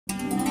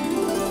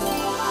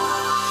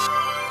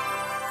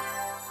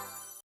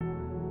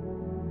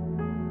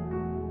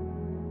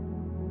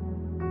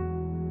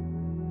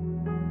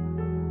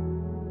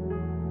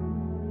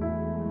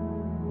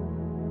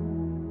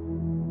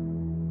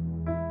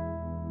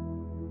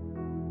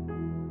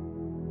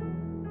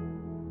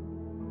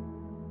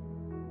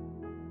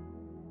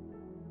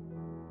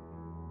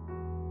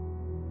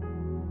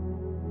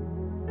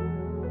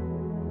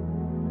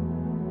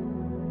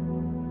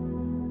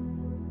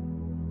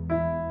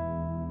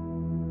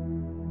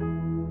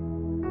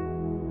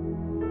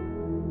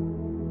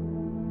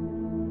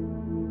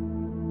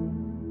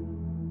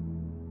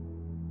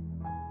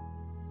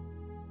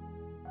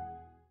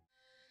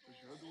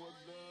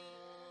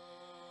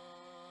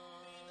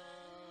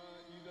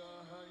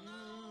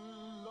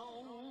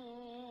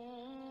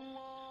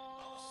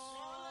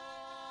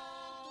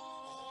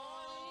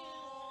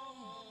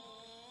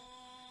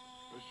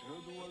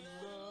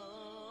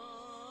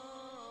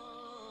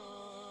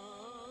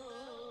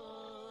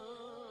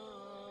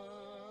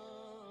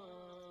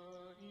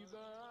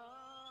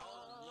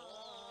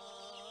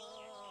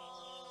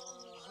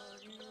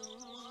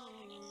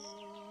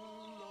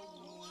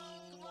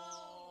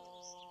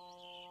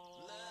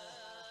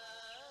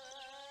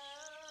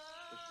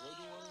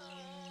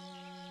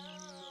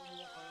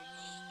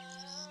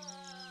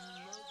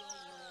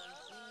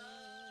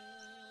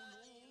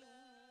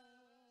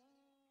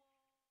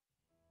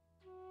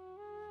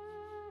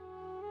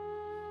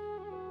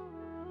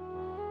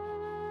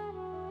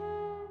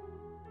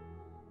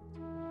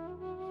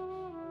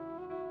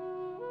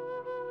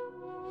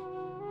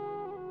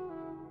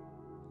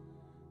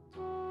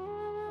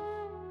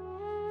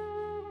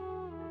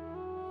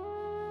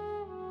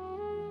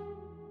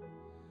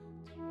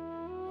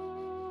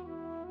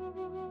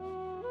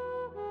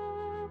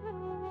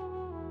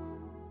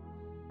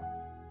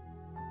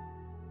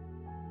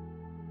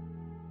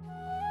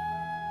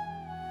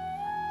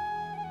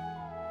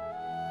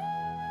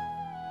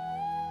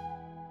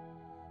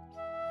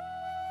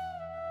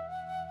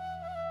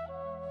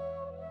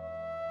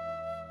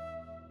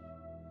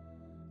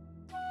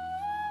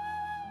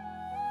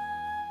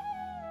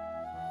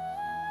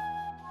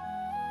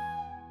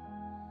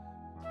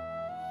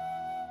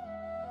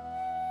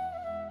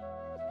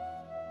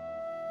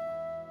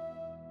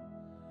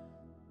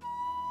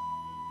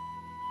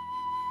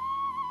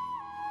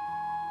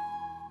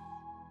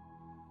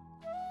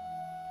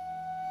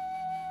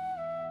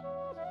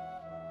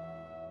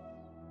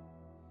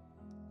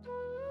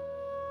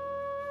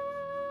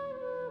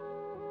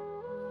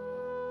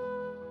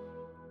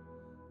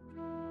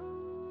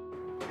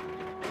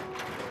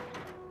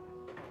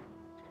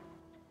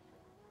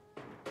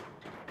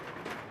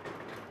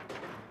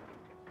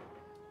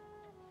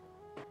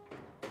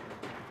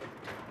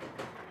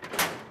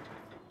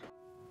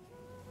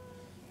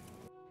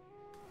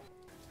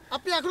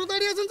আপনি এখনো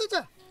দাঁড়িয়ে আছেন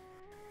চাচা?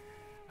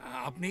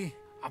 আপনি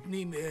আপনি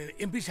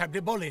এমপি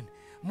সাহেবকে বলেন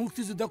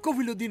মুক্তিযোদ্ধা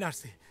কফিলুদ্দিন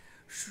আসছে,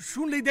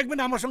 শুনলেই দেখবেন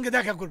আমার সঙ্গে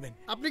দেখা করবেন।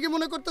 আপনি কি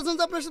মনে করতেছেন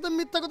যে আপনার সাথে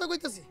মিথ্যা কথা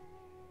কইতেছি?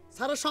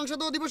 স্যারের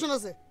সংসদে অধিবেশন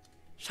আছে,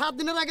 7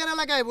 দিনের আগে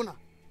এলাকায় আইব না।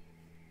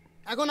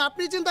 এখন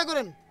আপনি চিন্তা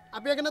করেন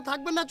আপনি এখানে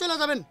থাকবেন না চলে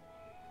যাবেন।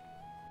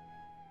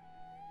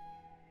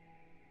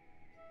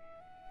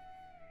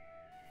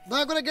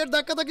 দয়া করে গেট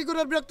ধাক্কাধাক্কি করে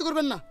আর বিরক্ত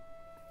করবেন না।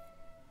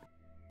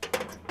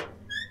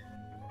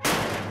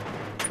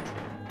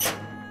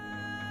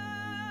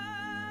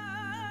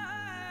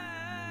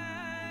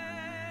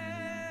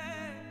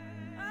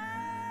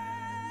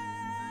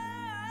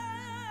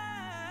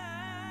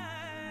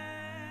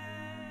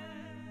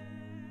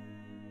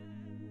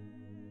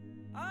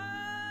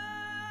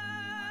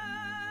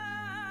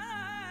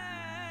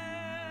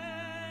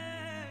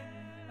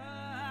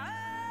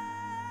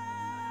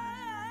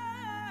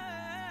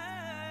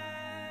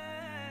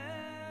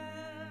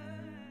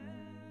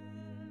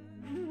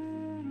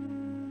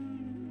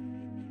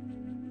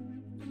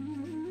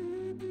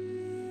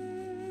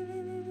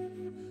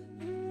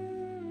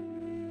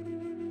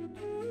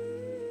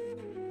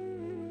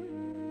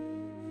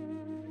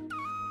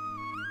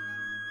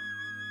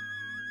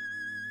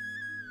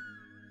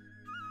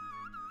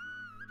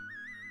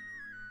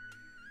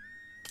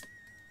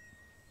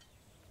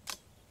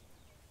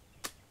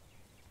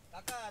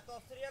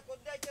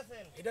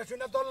 এটা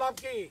শুনে তোর লাভ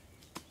কি?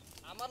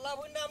 আমার লাভ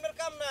হইনা আপনার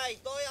কাম নাই।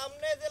 তো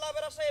আপনি যে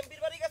লাভের আশা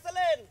এমপির বাড়ি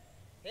গেছিলেন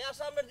এই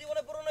আশা আপনার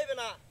জীবনে পূরণ হইবে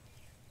না।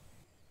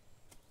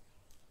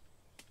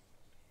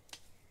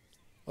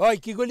 ওই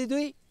কি কইলি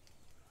তুই?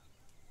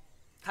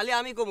 খালি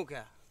আমি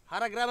কমুকা,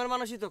 সারা গ্রামের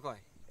মানুষই তো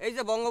কয় এই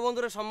যে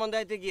বঙ্গবন্ধুর সম্মান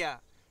দেখাইতে গিয়া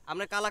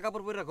আপনি কালা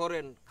কাপড় পরে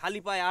ঘরেন, খালি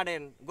পায়ে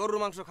আড়েন, গরুর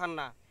মাংস খান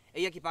না,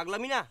 এইয়া কি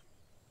পাগলামি না?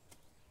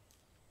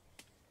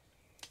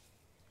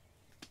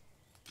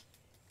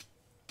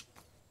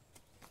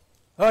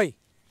 ওই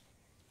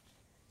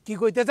কি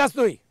কইতে চাস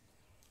তুই?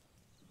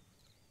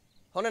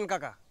 শোনেন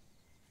কাকা,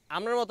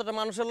 আপনার মতোটা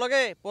মানুষের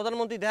লগে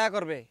প্রধানমন্ত্রী দেখা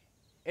করবে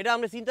এটা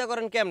আপনি চিন্তা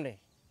করেন কেমনে?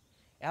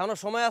 এখনো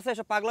সময় আছে,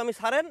 এসব পাগলামি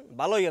ছাড়েন,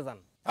 ভালো হইয়া যান।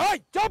 এই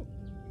চুপ!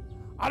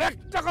 আর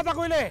একটা কথা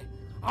কইলে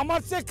আমার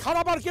চেয়ে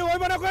খারাপ আর কেউ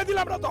হইবে না কইয়া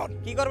দিলাম না তোর।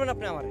 কি করবেন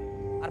আপনি আমারে?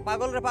 আর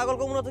পাগল রে পাগল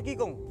কমু না তো কি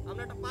কম?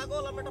 আমরা একটা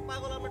পাগল, আমরা একটা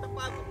পাগল, আমরা একটা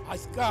পাগল।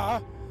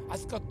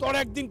 আজকা তোর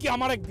একদিন কি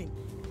আমার একদিন,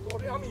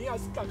 তোরে আমি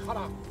আজকা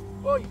খারাপ।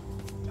 ওই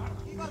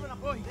কি করবেন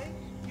আপনি? ওই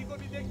কি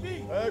করবি দেখবি?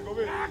 এই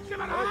কবি,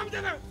 একেবারে আরাম দে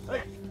না।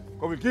 এই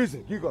কবি কি হইছে?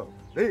 কি কর?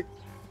 এই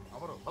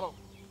আমারও হ্যালো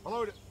হ্যালো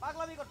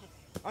পাগলামি করতে।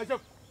 আই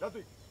চুপ, যা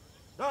তুই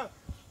যা।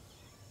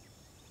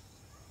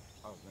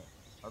 আও না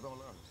আদা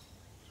বলা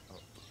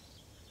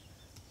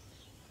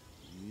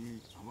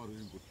আমার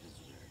ওই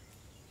করতেছি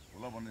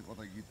ওলা মানে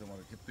কথা কি তোমার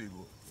ক্ষেত্রে হইব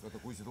কথা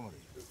কইছে তোমারে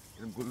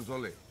এরকম করে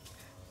চলে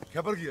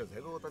খেপার কি আছে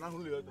কথা না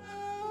শুনলি হয়তো।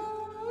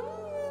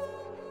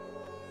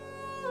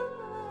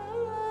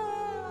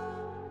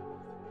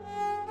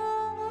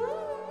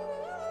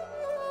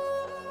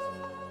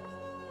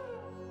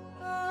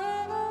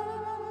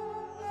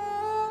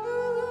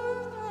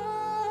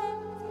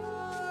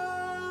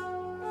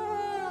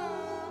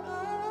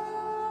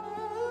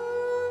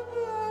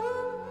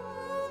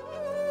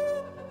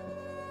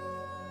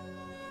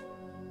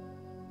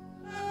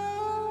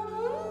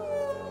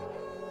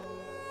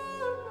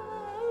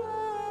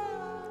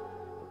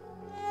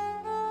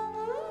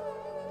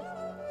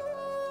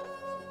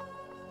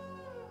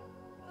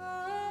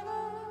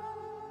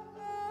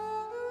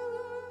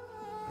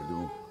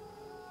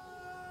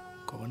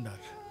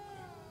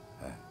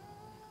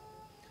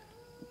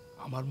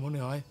 আমার মনে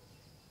হয়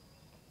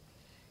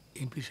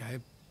এমপি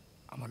সাহেব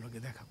আমার লগে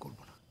দেখা করব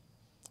না।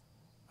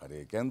 আরে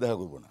কেন দেখা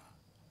করবো না?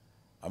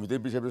 আমি তো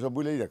এমপি সাহেবের সব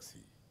বলেই রাখছি,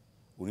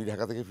 উনি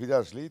ঢাকা থেকে ফিরে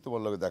আসলেই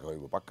তোমার লগে দেখা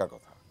হইব, পাক্কা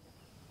কথা।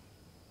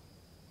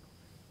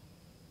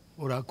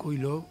 ওরা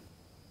কইল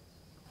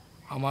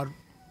আমার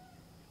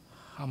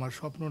আমার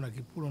স্বপ্ন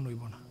নাকি পূরণ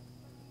হইব না।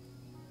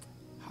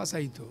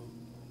 হাসাই তো,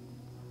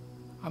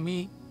 আমি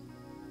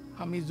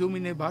আমি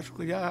জমিনে বাস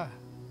কইরা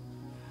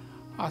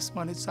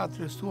আসমানের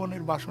ছাত্রে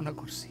সুমনের বাসনা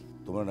করছি।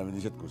 তোমার আমি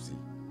নিষেধ করছি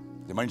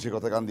যে মানুষের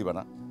কথা কান দিবা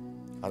না।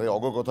 আরে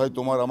অগ কথায়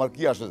তোমার আমার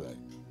কি আসে যায়?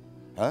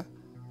 হ্যাঁ,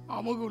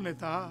 আমগো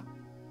নেতা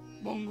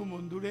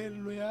বঙ্গবন্ধুরে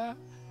লইয়া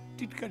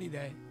টিটকারি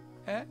দেয়।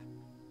 হ্যাঁ,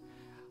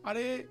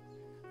 আরে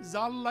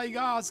জাল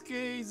লাইগা আজকে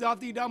এই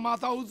জাতিটা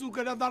মাথা উঁচু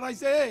করে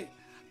দাঁড়াইছে,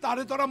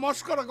 তারে তোরা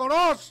মস্করা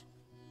করস?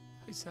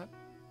 আচ্ছা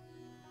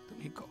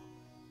তুমি কও,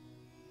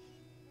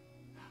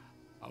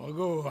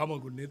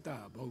 আমাগো নেতা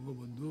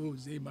বঙ্গবন্ধু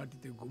যে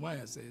মাটিতে ঘুমায়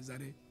আছে,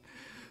 যারে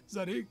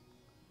যারে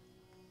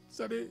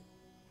যারে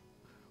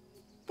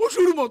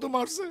পশুর মতো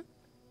মারছে,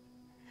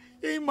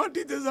 এই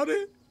মাটিতে যারে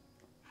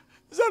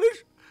যারে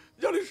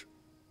যারে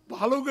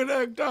ভালো করে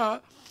একটা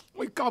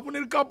ওই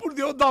কাপড়ের কাপড়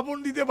দিয়েও দাপন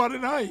দিতে পারে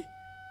নাই,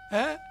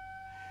 হ্যাঁ,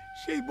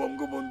 সেই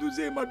বঙ্গবন্ধু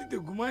যে মাটিতে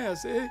ঘুমায়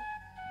আছে,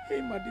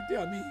 এই মাটিতে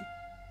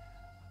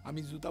আমি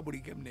জুতা পরি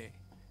কেমনে?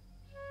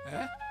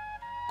 হ্যাঁ,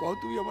 ক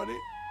তুই আমারে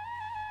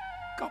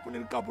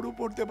কাপড়ের কাপড়ও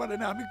পরতে পারে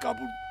না, আমি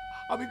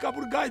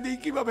কাপড় গায়ে দিই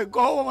কিভাবে?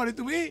 কও আমারে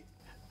তুমি।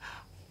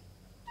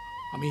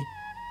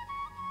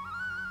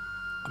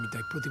 আমি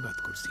তাই প্রতিবাদ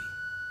করছি,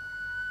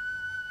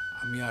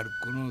 আমি আর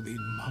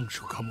কোনোদিন মাংস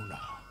খাবো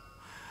না।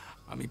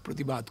 আমি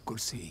প্রতিবাদ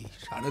করছি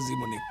সারা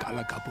জীবনে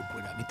কালা কাপড়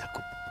পরে আমি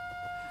থাকুক।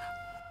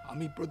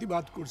 আমি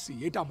প্রতিবাদ করছি,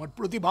 এটা আমার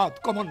প্রতিবাদ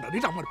কমান্ডার,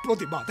 এটা আমার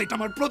প্রতিবাদ, এটা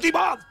আমার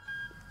প্রতিবাদ।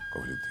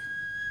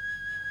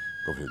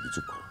 কফিলুদ্দিন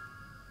চুপ করো,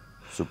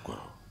 চুপ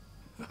করো।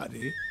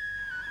 আরে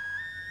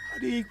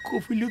আরে এই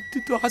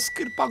কফিলুদ্দিন তো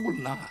আজকের পাগল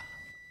না,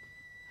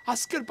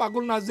 আজকের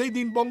পাগল না। যেই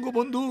দিন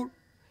বঙ্গবন্ধুর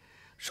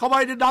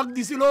সবাই ডাক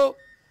দিছিল,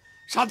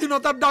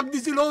 স্বাধীনতার ডাক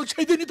দিছিল,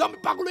 সেই দিনই তো আমি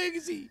পাগল হয়ে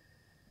গেছি।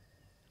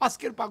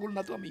 আজকের পাগল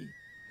না তো আমি।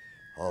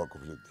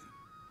 কফিলুদ্দিন,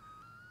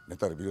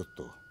 নেতার বীরত্ব,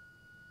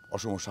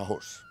 অসম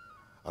সাহস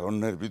আর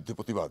অন্যায়ের বিরুদ্ধে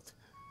প্রতিবাদ,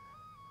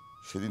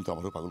 সেদিন তো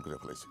আমারও পাগল করে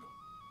ফেলেছিল।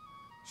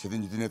 সেদিন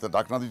যদি নেতা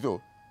ডাক না দিত,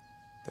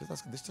 তাহলে তো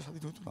আজকে দেশটা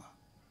স্বাধীন হইতো না,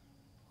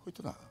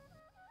 হইতো না।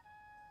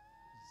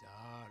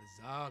 যার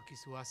যা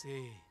কিছু আছে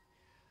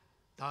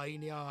তাই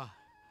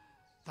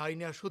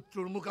নিয়ে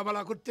শত্রুর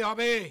মোকাবেলা করতে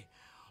হবে।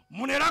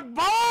 মনে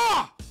রাখবা,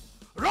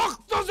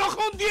 রক্ত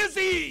যখন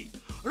দিয়েছি,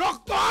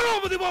 রক্ত আরো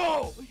দেব,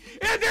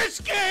 এ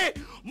দেশকে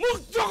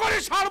মুক্ত করে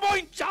ছাড়বো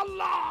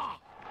ইনশাআল্লাহ।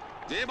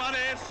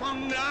 এবারের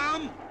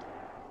সংগ্রাম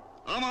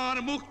আমার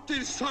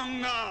মুক্তির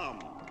সংগ্রাম,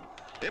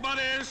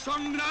 এবারের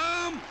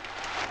সংগ্রাম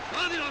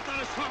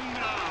স্বাধীনতার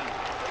সংগ্রাম।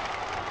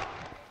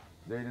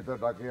 যে নেতার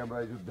ডাকে আমরা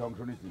এই যুদ্ধে অংশ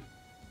নিচ্ছি,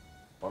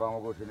 ওরা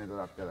আমাকে সে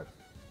নেতার আটকে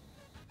রাখছে।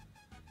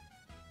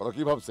 ওরা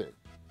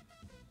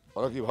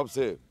কি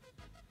ভাবছে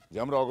যে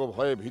আমরা অগ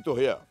ভয়ে ভীত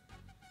হইয়া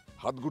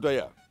হাত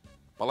গুটাইয়া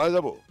পালায়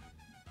যাব?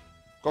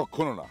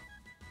 কখনো না,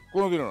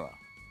 কোনোদিনও না।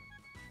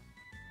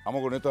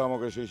 আমাকে নেতা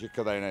আমাকে সেই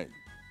শিক্ষা দেয় নাই।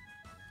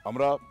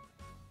 আমরা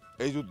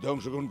এই যুদ্ধে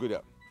অংশগ্রহণ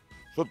করিয়া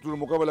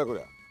শত্রুর মোকাবেলা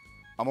করিয়া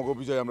আমাকে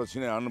বিজয় আমরা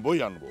ছিনে আনবই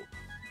আনবো।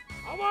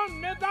 আমার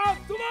নেতা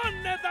তোমার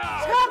নেতা,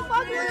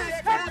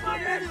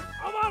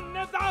 আমার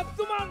নেতা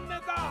তোমার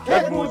নেতা,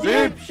 শেখ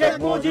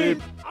মুজিব,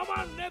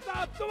 আমার নেতা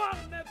তোমার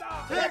নেতা,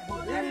 শেখ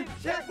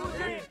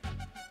মুজিব।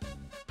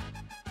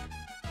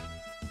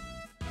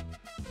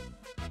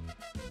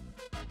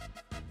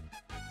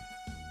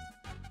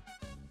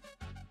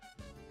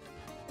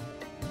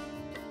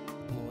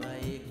 মোরা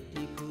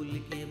একটি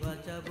ফুলকে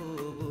বাঁচাবো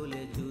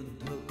বলে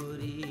যুদ্ধ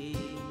করি,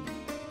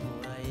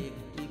 মোরা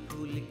একটি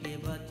ফুলকে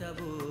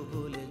বাঁচাবো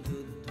বলে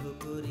যুদ্ধ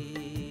করি,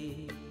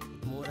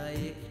 মোরা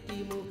একটি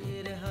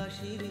মুখের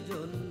হাসির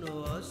জন্য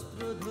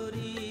অস্ত্র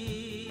ধরি,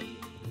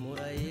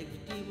 মোরা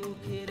একটি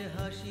মুখের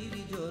হাসির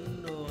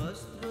জন্য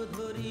অস্ত্র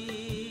ধরি,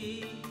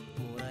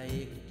 মোরা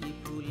একটি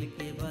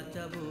ফুলকে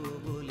বাঁচাবো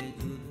বলে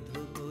যুদ্ধ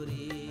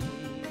করি,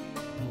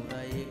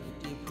 মোরা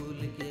একটি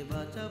ফুলকে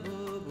বাঁচাবো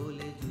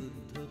বলে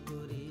যুদ্ধ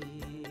করি।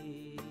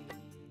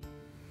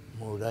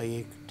 মোরা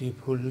একটি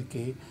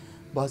ফুলকে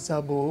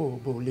বাঁচাবো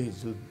বলে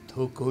যুদ্ধ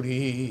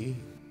করি,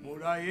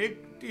 মোরা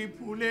একটি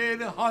ফুলের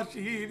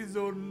হাসির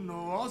জন্য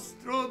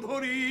অস্ত্র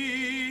ধরি,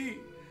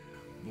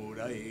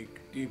 মোরা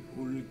একটি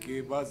ফুলকে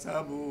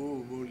বাঁচাবো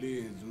বলে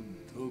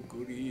যুদ্ধ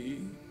করি।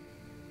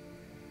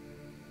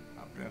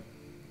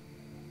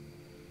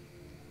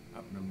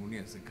 আপনার মনে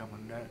আছে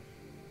কমান্ডার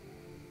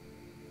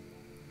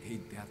এই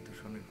 73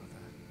 সনের কথা?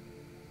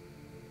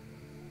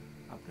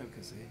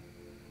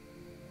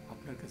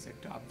 আপনার কাছে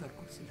একটা আবদার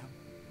করছিলাম।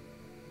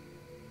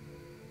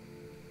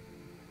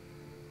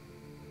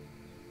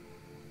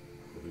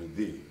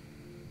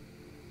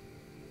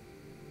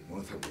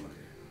 মনে থাকবো না,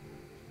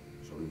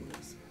 সবই মনে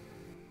আছে।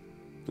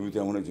 তুমি তো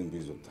এমন একজন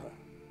বীর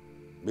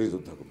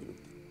যোদ্ধা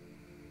কফিলুদ্দিন।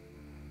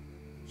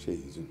 সেই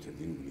যুদ্ধের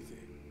দিনগুলিতে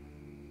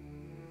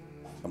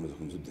আমরা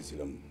যখন যুদ্ধে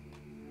ছিলাম,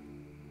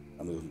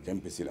 আমরা যখন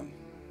ক্যাম্পে ছিলাম,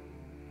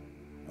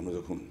 আমরা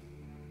যখন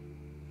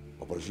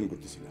অপারেশন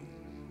করতেছিলাম,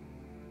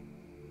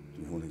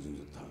 তুমি এমন একজন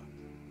যোদ্ধা।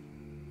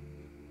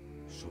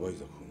 সবাই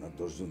যখন আর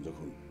 10 জন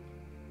যখন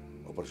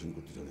অপারেশন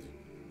করতে তাদের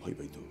ভয়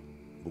পাইতো,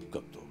 বুক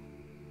কাঁপত,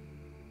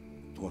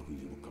 তোমার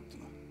কোনদিন বুক কাঁপতো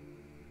না।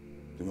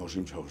 তুমি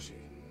অসীম সাহসে,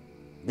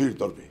 বীর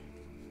দর্পে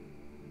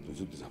তুমি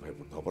যুদ্ধে ঝাঁপাই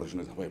পড়তা,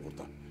 অপারেশনে ঝাঁপাই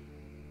পড়তা,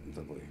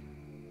 তারপরে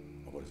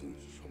অপারেশন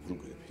সফল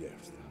করে ফিরে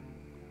আসতা।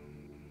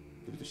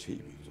 তুমি তো সেই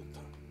বীর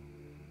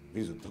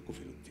যোদ্ধা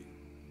কফিলুদ্দিন।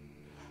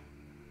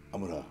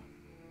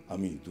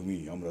 আমি, তুমি,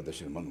 আমরা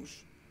দেশের মানুষ,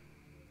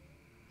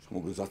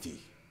 সমগ্র জাতি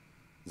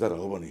যারা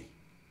আহ্বানে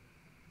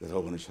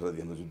সারা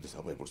দিয়ে আমরা যুদ্ধে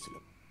ঝাঁপাই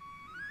পড়ছিলাম,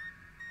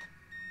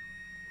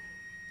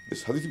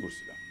 স্বাধীন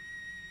করছিলাম,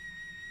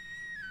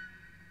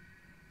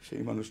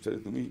 সেই মানুষটারে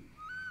তুমি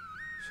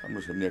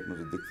সামনাসামনি এক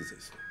নজর দেখতে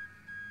চাইছো।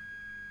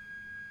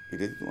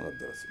 এটাই তো তোমার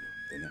আবদার ছিল,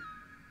 তাই না?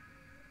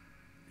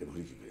 এটা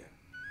ভুলি কি করে?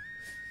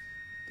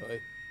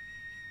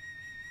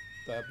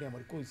 তাই আপনি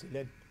আমার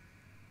কইছিলেন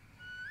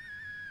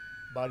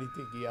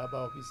বাড়িতে গিয়া বা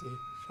অফিসে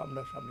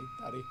সামনাসামনি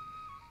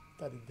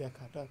তারে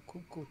দেখাটা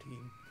খুব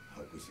কঠিন।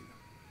 হ্যাঁ,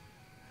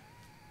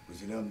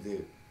 বুঝছিলাম যে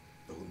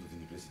তখন তো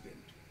তিনি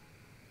প্রেসিডেন্ট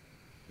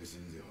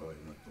যে হয়,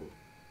 ওনার তো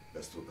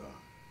ব্যস্ততা,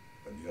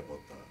 তার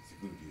নিরাপত্তা,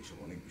 সিকিউরিটি, এসব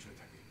অনেক বিষয়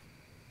থাকে,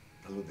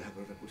 তাহলে দেখা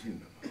করাটা কঠিন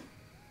ব্যাপার।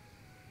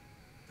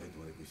 তাই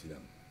তোমাকে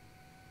কইছিলাম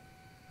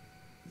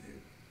যে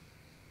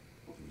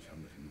তুমি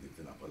সামনাসামনি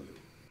দেখতে না পারলেও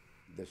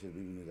দেশের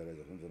বিভিন্ন জায়গায়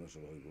যখন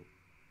জনসভা হইব,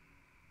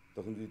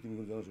 তখন যদি তুমি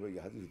কোনো জনসভায়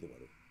গিয়ে হাজির হতে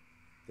পারো,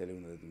 তাহলে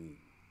ওনারা তুমি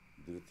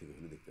দূরের থেকে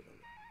হলে দেখতে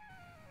পারো।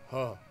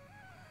 হ্যাঁ,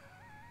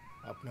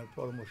 আপনার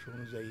পরামর্শ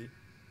অনুযায়ী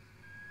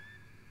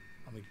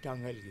আমি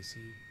টাঙ্গাইল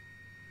গেছি,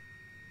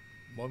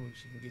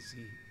 ময়মনসিংহ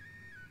গেছি,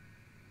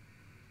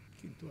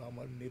 কিন্তু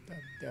আমার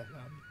নেতার দেখা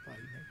আমি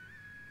পাই নাই।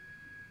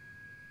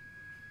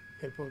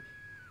 এরপর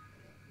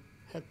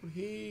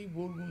এই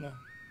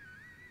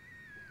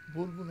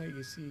বরগুনায়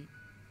গেছি,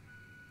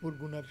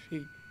 বরগুনার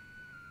সেই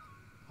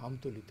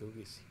আমতলিতেও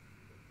গেছি।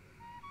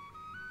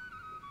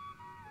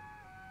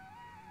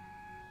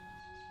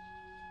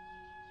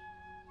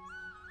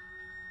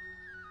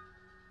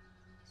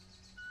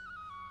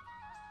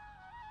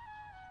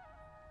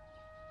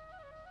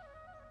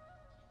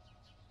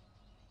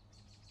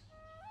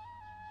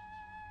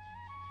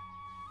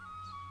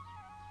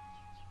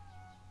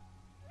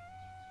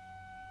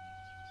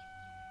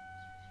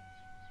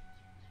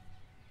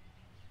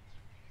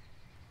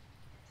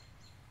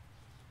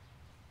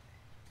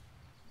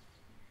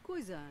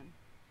 কই যান?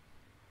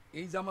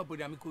 এই জামা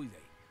পরে আমি কই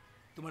যাই?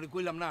 তোমারে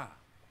কইলাম না?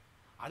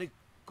 আরে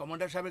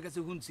কমান্ডার সাহেবের কাছে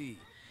শুনছি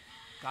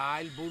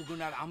কাল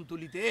বরগুনার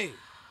আমতলিতে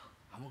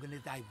আমাকে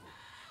নেতা আইব,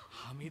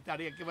 আমি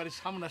তারে একেবারে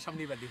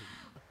সামনাসামনি বাদি।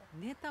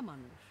 নেতা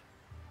মানুষ,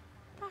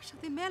 তার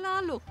সাথে মেলা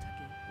লোক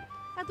থাকে,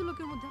 এত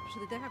লোকের মধ্যে আপনার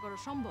সাথে দেখা করা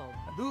সম্ভব?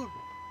 দূর,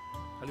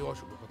 খালি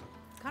অশুভ কথা।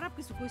 খারাপ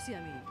কিছু কইছি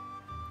আমি?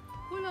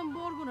 কইলাম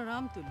বরগুনার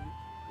আমতলি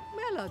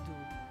মেলা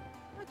দূর,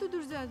 এত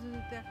দূর যায় যদি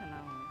দেখা না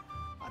হয়।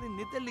 আরে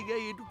নেতার লিগে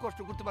একটু কষ্ট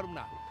করতে পারবো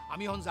না?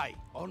 আমি এখন যাই,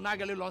 এখন না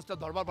গেলে লঞ্চটা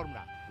ধরবার পারবো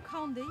না।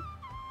 খাওন দেই?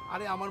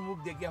 আরে আমার মুখ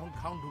দেখে এখন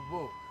খাউন ঢুকবো,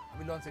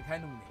 আমি লঞ্চে খাই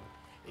নেব।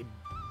 এই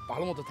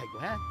ভালো মতো থাকবো,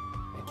 হ্যাঁ?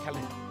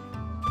 খেলে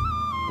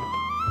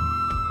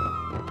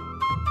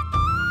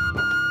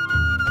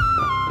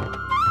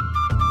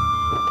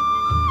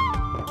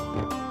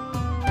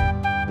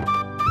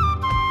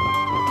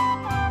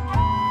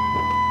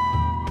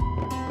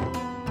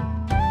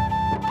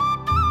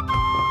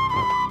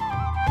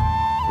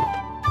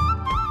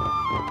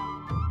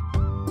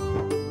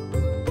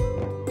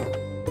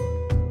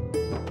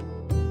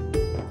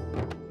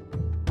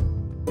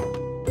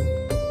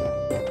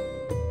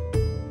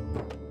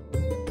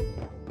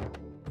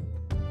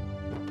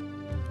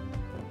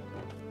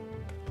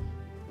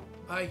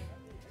ভাই।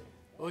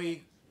 ওই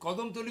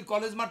কদমতলি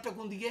কলেজ মাঠটা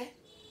কোন দিকে?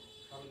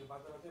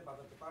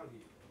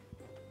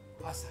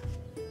 আচ্ছা,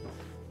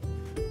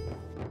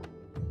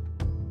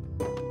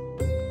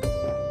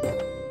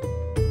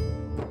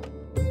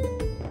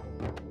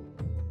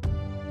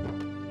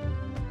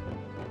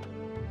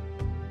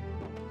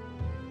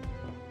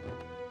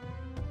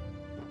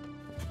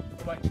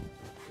 ভাই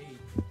এই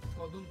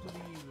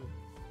কদমতলি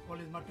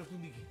কলেজ মাঠটা কোন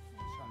দিকে?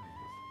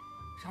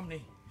 সামনে।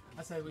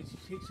 আচ্ছা, ওই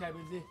শেখ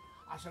সাহেবের যে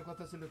আসার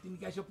কথা ছিল, তিনি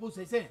কি এসে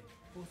পৌঁছাইছে?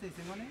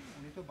 মানে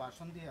উনি তো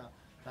ভাষণ দিয়া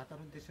ঢাকার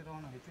উদ্দেশ্যে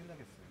রওনা হয়ে চলে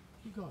গেছে।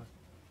 কি কর?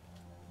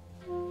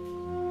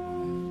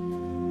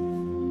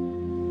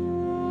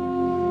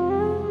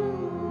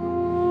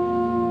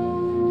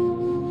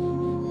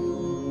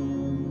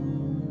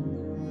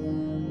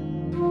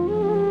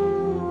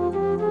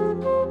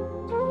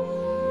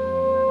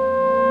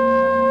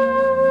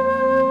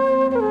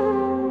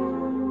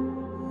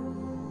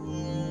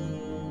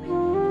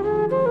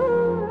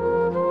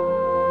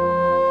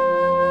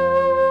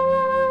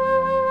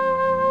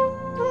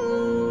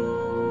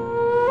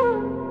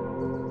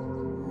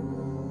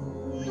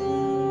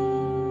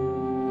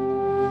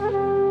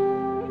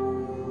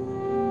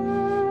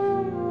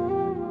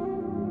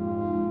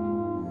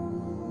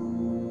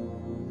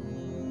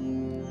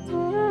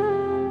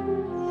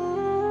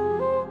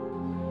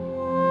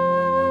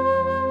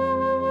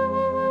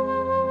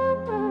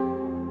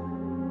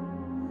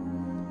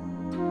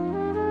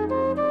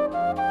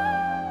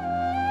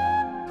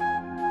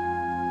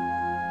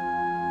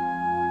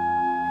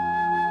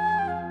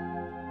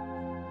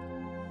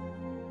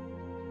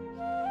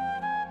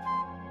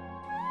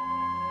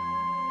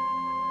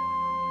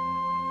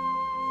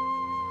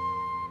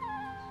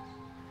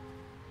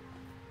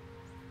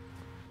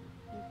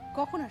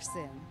 কখন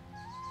আসছেন?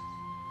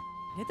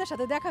 নেতার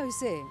সাথে দেখা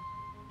হয়েছে?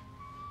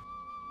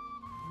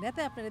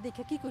 নেতা আপনারা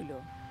দেখে কি কইল?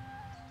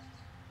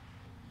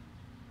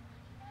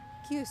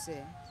 কি হয়েছে?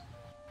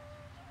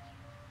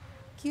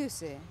 কি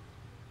হয়েছে?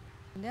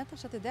 নেতার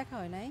সাথে দেখা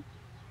হয় নাই?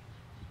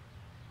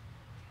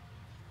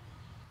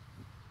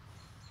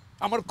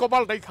 আমার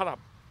কপালটাই খারাপ,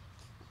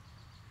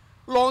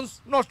 লঞ্চ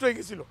নষ্ট হয়ে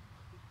গেছিল,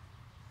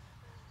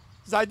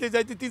 যাইতে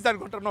যাইতে 3-4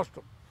 ঘন্টা নষ্ট।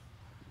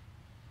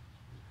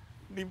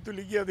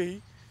 নিমতলি গিয়া দেখি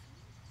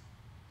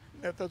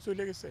নেতা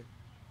চলে গেছে।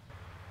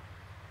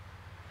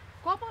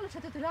 কপালের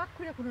সাথে তো রাগ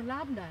করে কোনো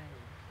লাভ নাই,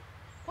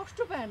 কষ্ট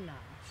পায় না।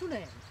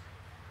 শুনেন,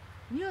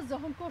 নিয়ত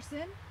যখন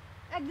করছেন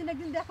একদিন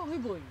একদিন দেখা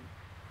হইবই,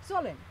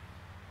 চলেন।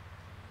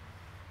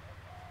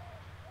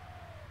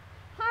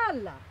 হ্যাঁ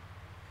আল্লাহ,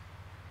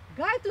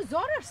 গায়ে তো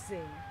জ্বর আসছে।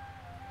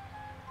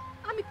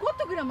 আমি কত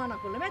করে মানা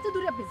করলাম, এত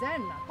দূরে আপনি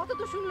যান না, কত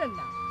তো শুনলেন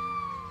না।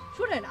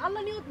 শুনেন,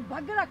 আল্লাহ নিয়ত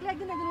ভাগ্যে রাখলে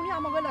একদিন একদিন উনি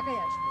আমার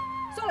এলাকায় আসবে।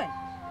 চলেন,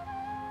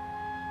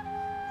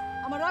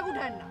 আমার রাগ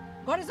উঠায়েন না,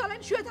 ঘরে চলেন,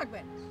 শুয়ে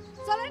থাকবেন।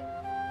 চলেন,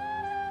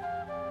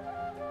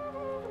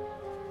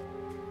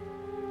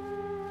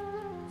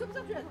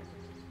 চুপচাপ শুয়ে থাকবেন,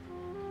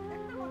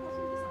 একটা কথা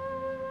শুনতে চান?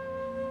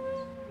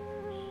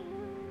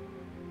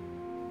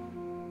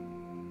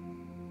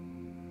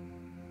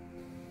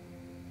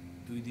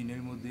 2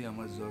 দিনের মধ্যে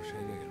আমার জ্বর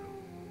সেরে গেল।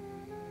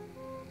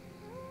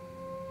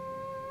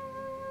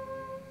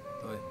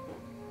 তবে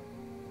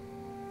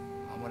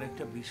আমার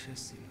একটা বিশ্বাস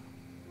ছিল,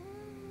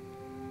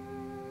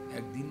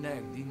 একদিন না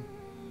একদিন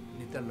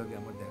নেতার লগে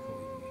আমার দেখা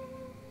হইবে।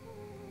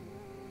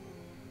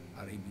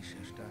 আর এই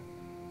বিশ্বাসটা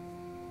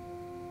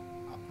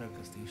আপনার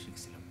কাছ থেকে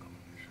শিখছিলাম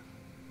কমান্ডার।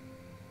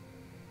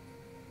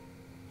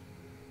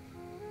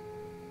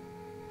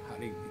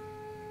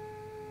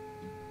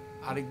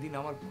 আরেকদিন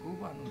আমার খুব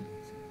আনন্দ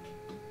হয়েছে।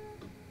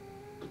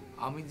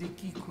 আমি যে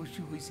কি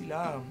খুশি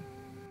হয়েছিলাম,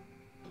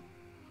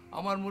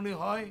 আমার মনে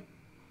হয়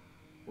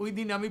ওই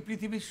দিন আমি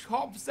পৃথিবীর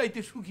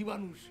সবচাইতে সুখী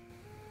মানুষ।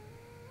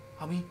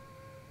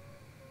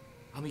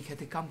 আমি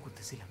খেতে কাম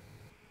করতেছিলাম,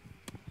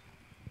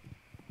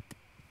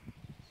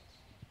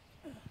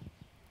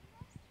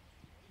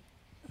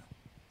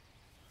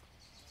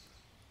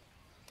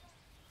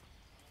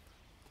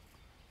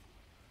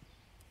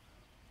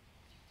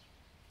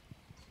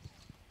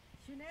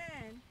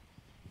 শুনেন,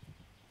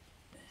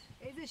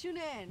 এই যে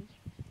শুনেন,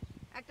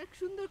 একটা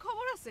সুন্দর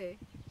খবর আছে।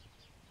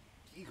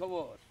 কি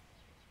খবর?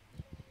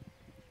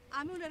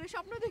 আমি উনারে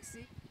স্বপ্ন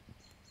দেখছি।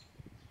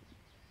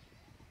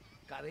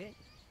 কারে?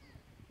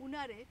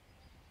 উনারে।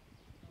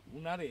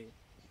 উনারে?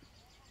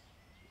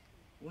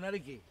 উনারে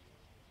কে?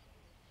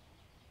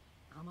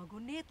 আমাগো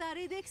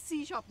নেতারে দেখছি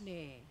স্বপ্নে।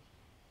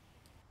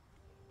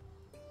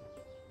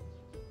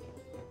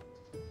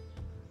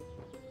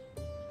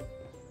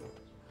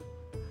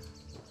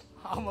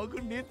 আমাকে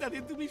নেতারে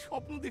তুমি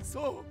স্বপ্ন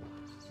দেখছো?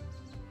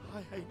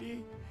 হায় হায় রে,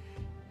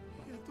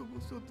 এত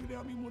বছর ধরে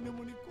আমি মনে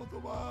মনে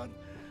কতবার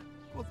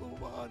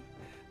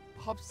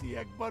ভাবছি,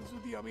 একবার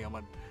যদি আমি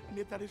আমার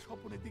নেতারে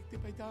স্বপ্নে দেখতে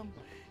পাইতাম।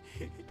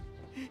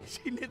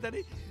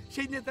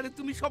 সেই নেতারে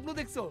তুমি স্বপ্ন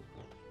দেখছো?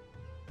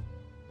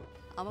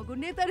 আমাগো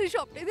নেতারে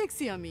স্বপ্নে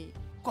দেখছি আমি।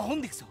 কখন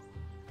দেখছো?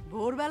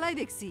 ভোরবেলায়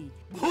দেখছি।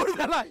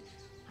 ভোরবেলায়?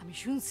 আমি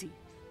শুনছি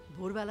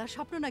ভোরবেলার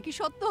স্বপ্ন নাকি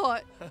সত্য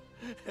হয়।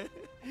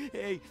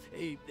 এই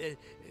এই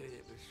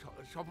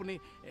স্বপ্নে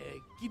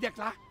কি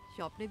দেখলা?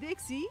 স্বপ্নে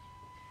দেখছি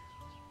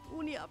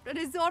উনি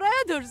আপনারে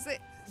জড়ায় ধরছে।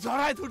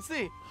 জড়ায় ধরছে?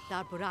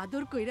 তারপর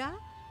আদর কইরা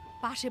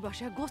পাশে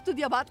বসে গোস্ত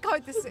দিয়া ভাত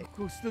খাওয়াইতেছে।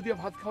 গোস্ত দিয়া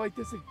ভাত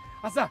খাওয়াইতেছে?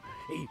 আচ্ছা,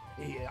 এই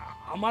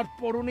আমার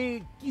পরনে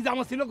কি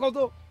জামা ছিল কত?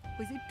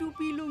 ওই যে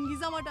টুপি লুঙ্গি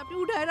জামাটা আপনি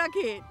উঠায়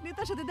রাখে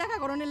নেতার সাথে দেখা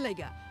করানোর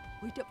লাইগা,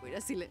 ওইটা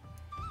পইরা ছিলেন।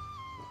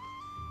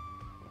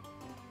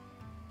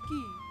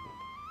 কি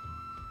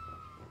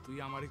তুই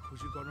আমারে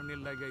খুশি করণের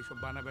লাগে এইসব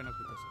বানা বানা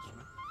কইতাছিস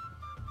না?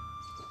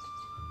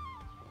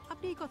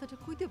 আপনি এই কথাটা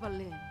কইতে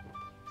পারলেন?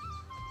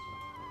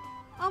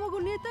 আমাগো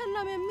নেতার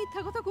নামে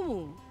মিথ্যা কথা কমু,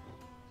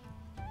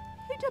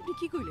 এটা আপনি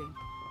কি কইলেন?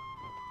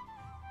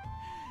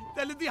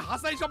 তাহলে তুই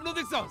হাসাই স্বপ্ন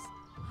দেখছস?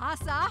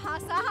 হাসা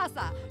হাসা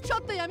হাসা,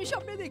 সত্যই আমি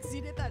স্বপ্নে দেখছি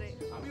নেতারে।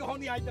 আমি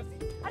হনি আইতাছি।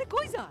 আরে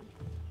কই যান?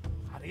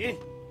 আরে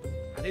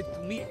আরে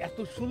তুমি এত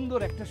সুন্দর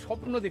একটা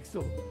স্বপ্ন দেখছো,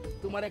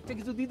 তোমার একটা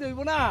কিছু দিতে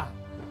হইব না?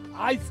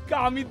 আজকে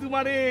আমি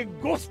তোমারে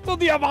গোস্ত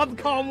দিয়া ভাত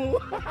খাওয়াবো।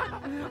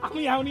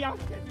 আমি হনি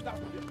আসছি।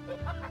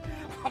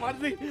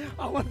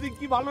 আমার যে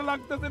কি ভালো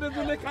লাগতেছে রে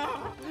জুলেখা,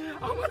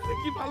 আমার যে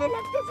কি ভালো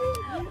লাগতেছে।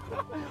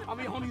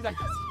 আমি হনি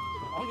যাইতাছি।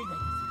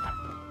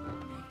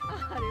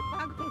 আরে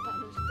পাগল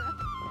মানুষটা।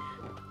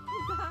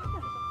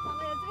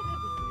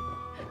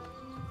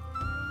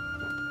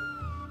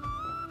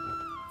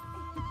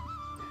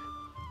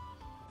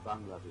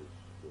 বাংলাদেশ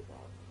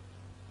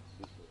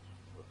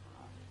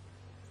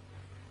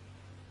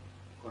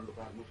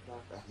খন্দকার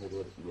মুশতাক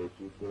আহমেদের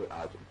নেতৃত্বে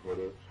আজ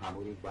ভোরে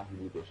সামরিক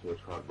বাহিনী দেশের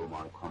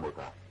সর্বময়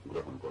ক্ষমতা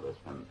গ্রহণ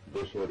করেছেন।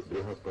 দেশের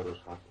বৃহত্তর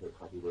স্বার্থের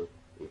খাতিরে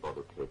এই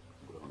পদক্ষেপ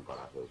গ্রহণ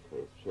করা হয়েছে। হয়েছে।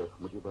 শেখ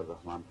মুজিবুর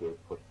রহমানকে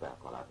হত্যা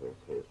করা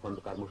হয়েছে।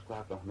 খন্দকার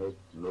মুশতাক আহমেদ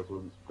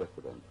নতুন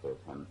প্রেসিডেন্ট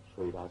হয়েছেন।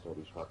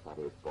 স্বৈরাচারী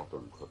সরকারের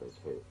পতন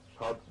ঘটেছে।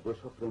 সব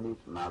দেশপ্রেমিক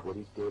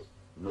নাগরিককে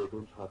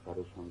নতুন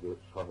সরকারের সঙ্গে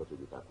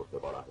সহযোগিতা করতে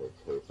বলা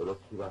হয়েছে।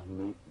 রক্ষী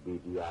বাহিনী,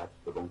 বিডিআর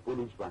এবং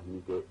পুলিশ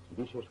বাহিনীকে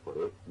বিশেষ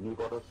করে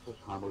নিকটস্থ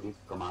সামরিক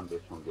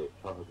কমান্ডের সঙ্গে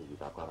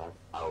সহযোগিতা করার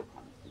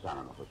আহ্বান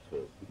জানানো হচ্ছে।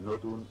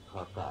 নতুন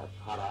সরকার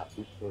সারা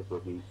বিশ্বের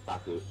প্রতি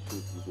তাকে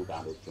স্বীকৃতি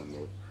দানের জন্য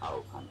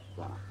আহ্বান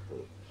জানাচ্ছে।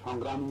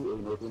 সংগ্রামী এই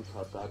নতুন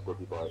সরকার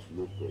কতিপয়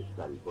নির্দেশ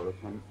জারি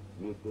করেছেন।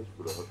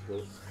 নির্দেশগুলো হচ্ছে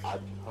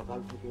আজ সকাল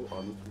থেকে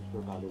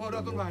অনির্দিষ্টকালের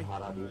জন্য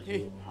সারা দেশে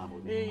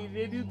এই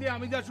রেডিওতে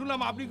আমি যা শুনলাম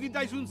আপনি কি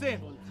তাই শুনছেন?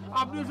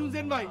 আপনিও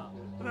শুনছেন ভাই?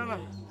 না না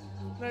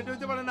না, এটা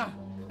হইতে পারে না।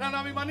 না না,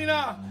 আমি মানি না।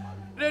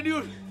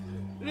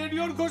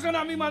 রেডিওর ঘোষণা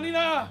আমি মানি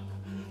না।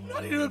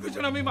 রেডিওর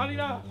ঘোষণা আমি মানি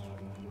না।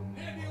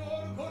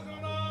 রেডিওর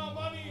ঘোষণা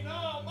মানি না,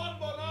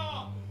 মানব না।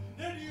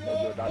 রেডিওর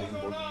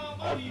ঘোষণা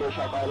মানি না।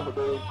 সকাল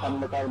হতে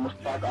খন্দকার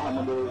মুশতাক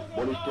আহমেদের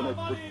বলিষ্ঠ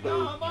নেতৃত্বে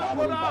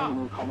সামরিক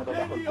বাহিনী ক্ষমতা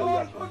দখল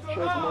করিয়াছে।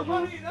 শেখ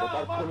মুজিব ও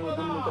তার খুনি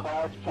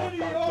দুর্নীতিবাজ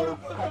সরকারকে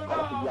উৎখাত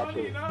করা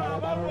হইয়াছে। সারা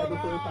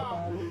বাংলাদেশে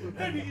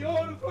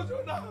রেডিওর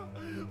ঘোষণা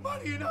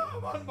মানি না,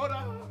 মানব না।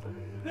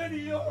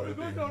 রেডিওর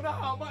ঘোষণা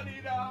মানি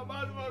না,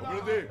 মানব না।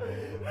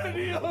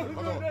 রেডিওর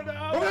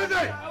ঘোষণা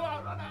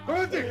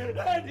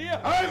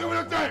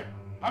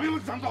আমি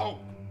বলছি শান্ত হও।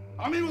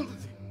 আমি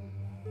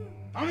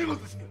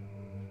বলতেছি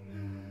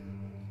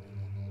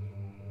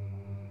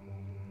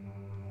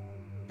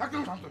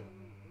একদম শান্ত।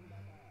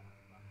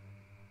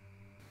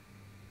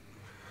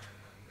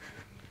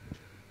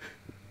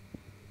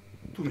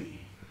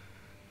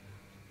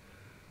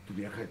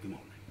 তুমি একা এতিম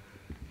হও নাই।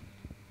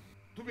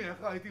 তুমি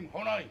একা এতিম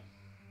হও নাই।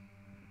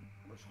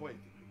 আমরা সবাই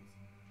এতিম হয়ে গেছি।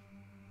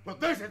 পুরো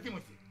দেশ এতিম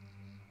হয়েছে,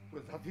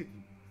 পুরো জাতি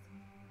এতিম।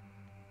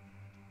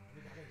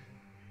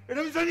 এটা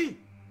আমি জানি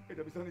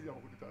যে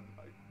আমাকে দিতে হবে।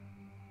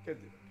 কেন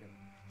দেবে?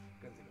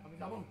 আমি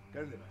যাবো।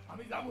 কেন দেবে?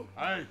 আমি যাবো।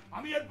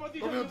 আমি এর প্রতি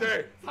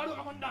ছাড়ো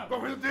কমান্ডার।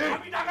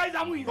 আমি ঢাকায়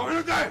যাবো। আমি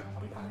ঢাকায়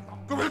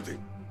যাবো।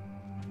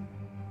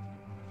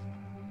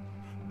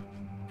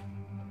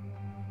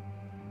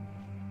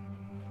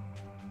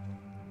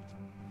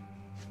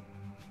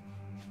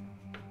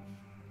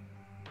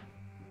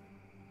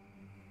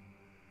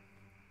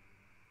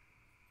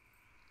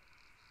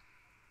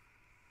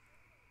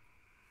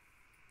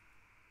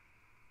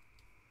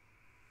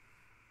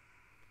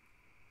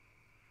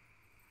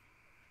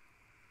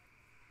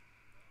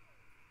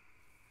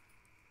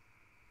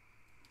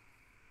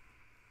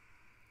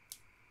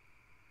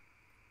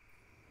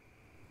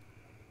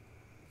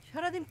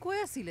 সারাদিন কই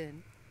আছিলেন?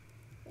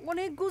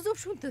 অনেক গুজব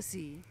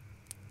শুনতেছি,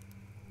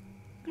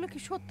 এগুলো কি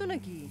সত্য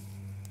নাকি?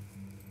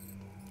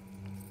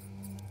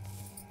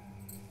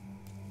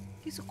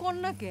 কিছু কর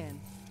না কেন?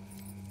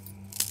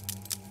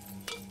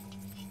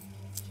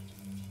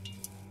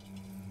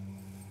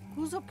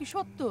 গুজব কি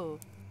সত্য?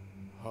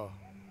 হ্যাঁ,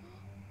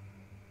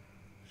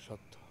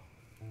 সত্য।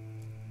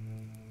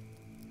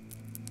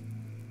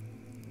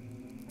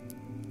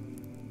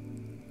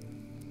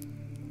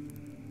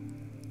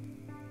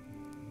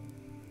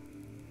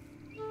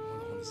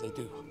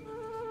 যাইতে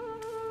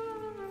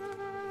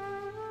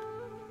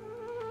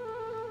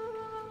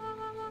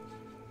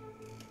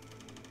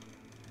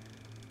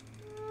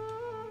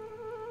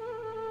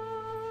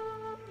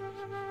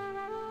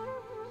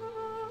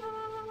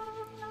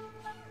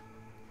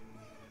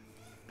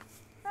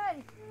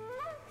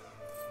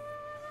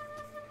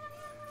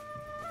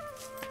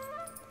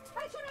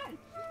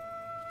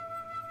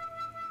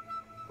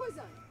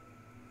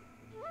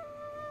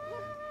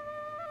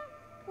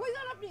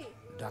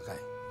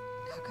ঢাকায়।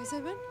 ঢাকায়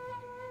যাবেন?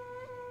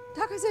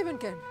 ঢাকায় যাবেন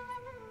কেন?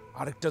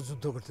 আরেকটা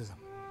যুদ্ধ করতে যাম।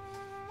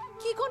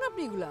 কি কোন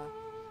আপনি এগুলা?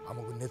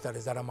 আমাকে নেতারে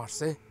যারা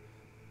মারছে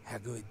হ্যাঁ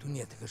ওই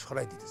দুনিয়া থেকে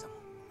সরাই দিতে যাবো।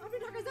 আপনি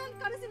ঢাকায় যান,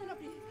 কারে ছিলেন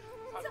আপনি?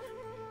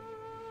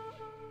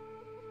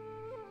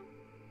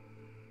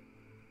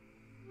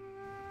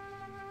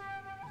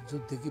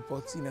 যুদ্ধে কি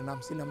পথ চিনে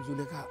নামছিলাম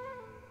জুলেখা?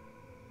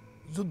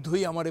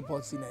 যুদ্ধই আমারে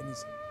পথ চিনাই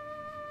নিছে।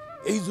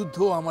 এই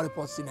যুদ্ধও আমারে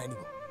পথ চিনাই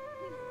নিব।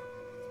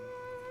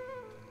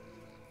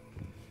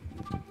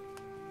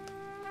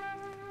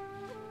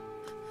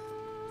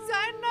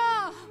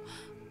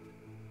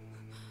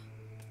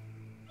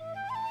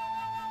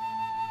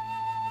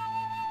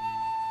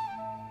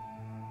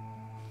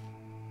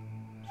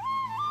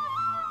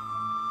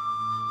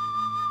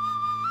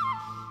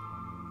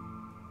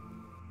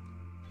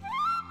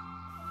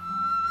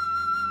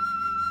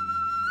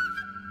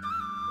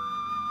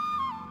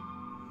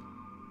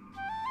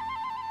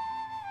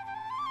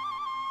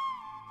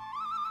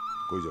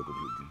 কই যাও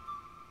কফিলুদ্দিন?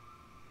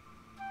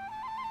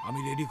 আমি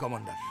রেডি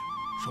কমান্ডার,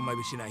 সময়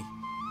বেশি নাই।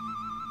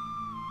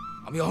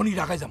 আমি এখনই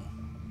ঢাকায় যাবো।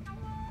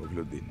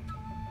 কফিলুদ্দিন,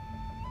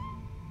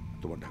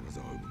 তোমার ঢাকা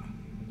যাওয়া হইব না।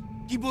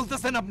 কি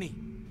বলতেছেন আপনি?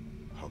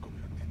 হ্যাঁ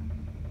কফিলুদ্দিন,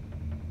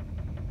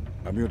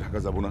 আমিও ঢাকা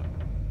যাব না,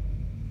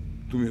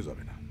 তুমিও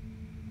যাবে না,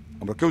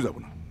 আমরা কেউ যাব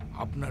না।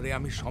 আপনারে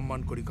আমি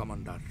সম্মান করি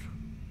কমান্ডার।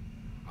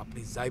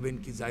 আপনি যাইবেন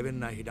কি যাইবেন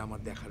না এটা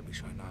আমার দেখার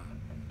বিষয় না।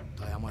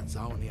 তাই আমার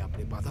যাওনি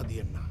আপনি বাধা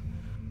দিয়েন না।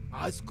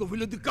 আজ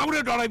কফিলুদ্দিন কাউরে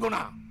ডরাইব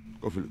না।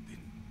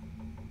 কফিলুদ্দিন,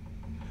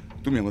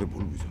 তুমি আমার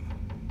ভুল বুঝো না।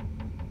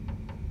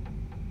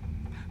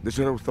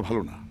 দেশের অবস্থা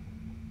ভালো না,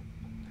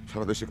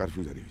 সারা দেশে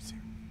কারফিউ জারি হয়েছে।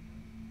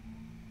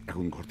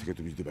 এখন ঘর থেকে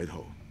তুমি যদি বাইর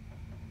হও,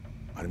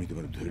 আর আমি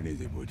তোমার ধরে নিয়ে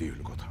যাইব, এটাই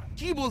হলো কথা।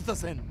 কি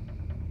বলতেছেন?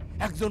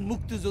 একজন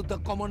মুক্তিযোদ্ধা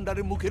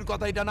কমান্ডারের মুখের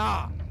কথা এটা না।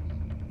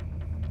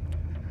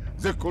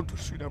 যে কণ্ঠ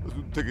শুনে আমরা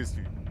যুদ্ধে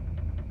গেছি,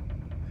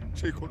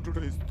 সেই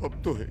কণ্ঠটা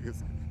স্তব্ধ হয়ে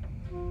গেছে।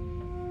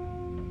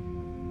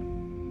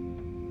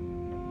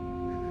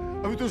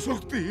 আমি তো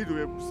শক্তিহীন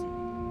হয়ে পড়ছি।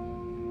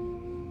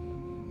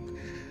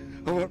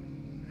 আমার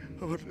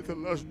আমার নেতার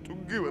লাশ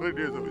টুঙ্গি বেড়ায়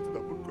নিয়ে যাবে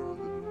দাপন করার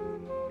জন্য।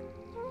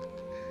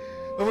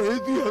 আমার এই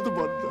দুই হাত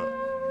বান্ধা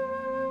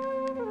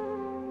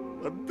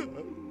বান্ধা।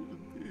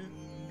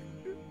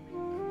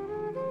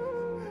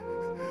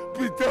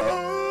 পিতা,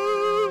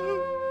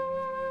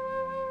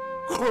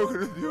 ক্ষমা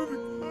করে দিও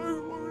পিতা,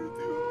 ক্ষমা করে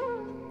দিও,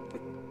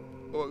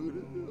 ক্ষমা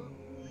করে দিও,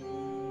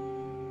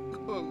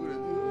 ক্ষমা করে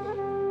দিও।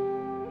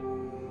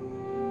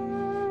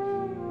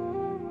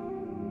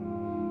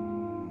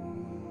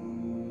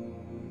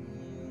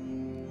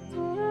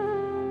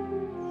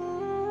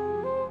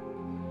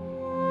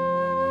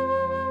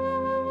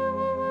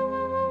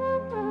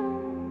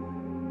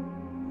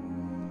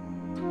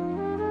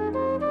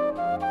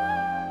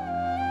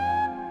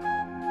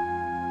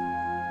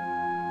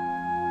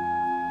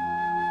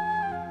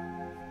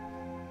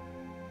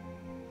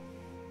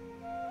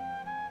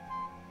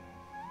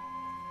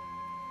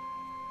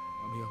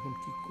 আমি এখন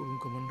কি করুন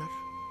কমান্ডার?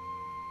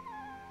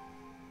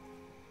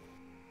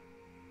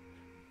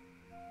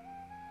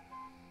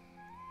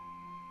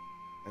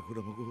 এখন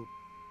আমাকে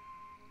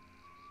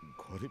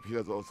ঘরে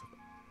ফিরে যাওয়া ছাড়া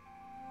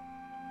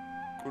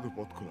কোনো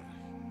পথ খোলা নাই।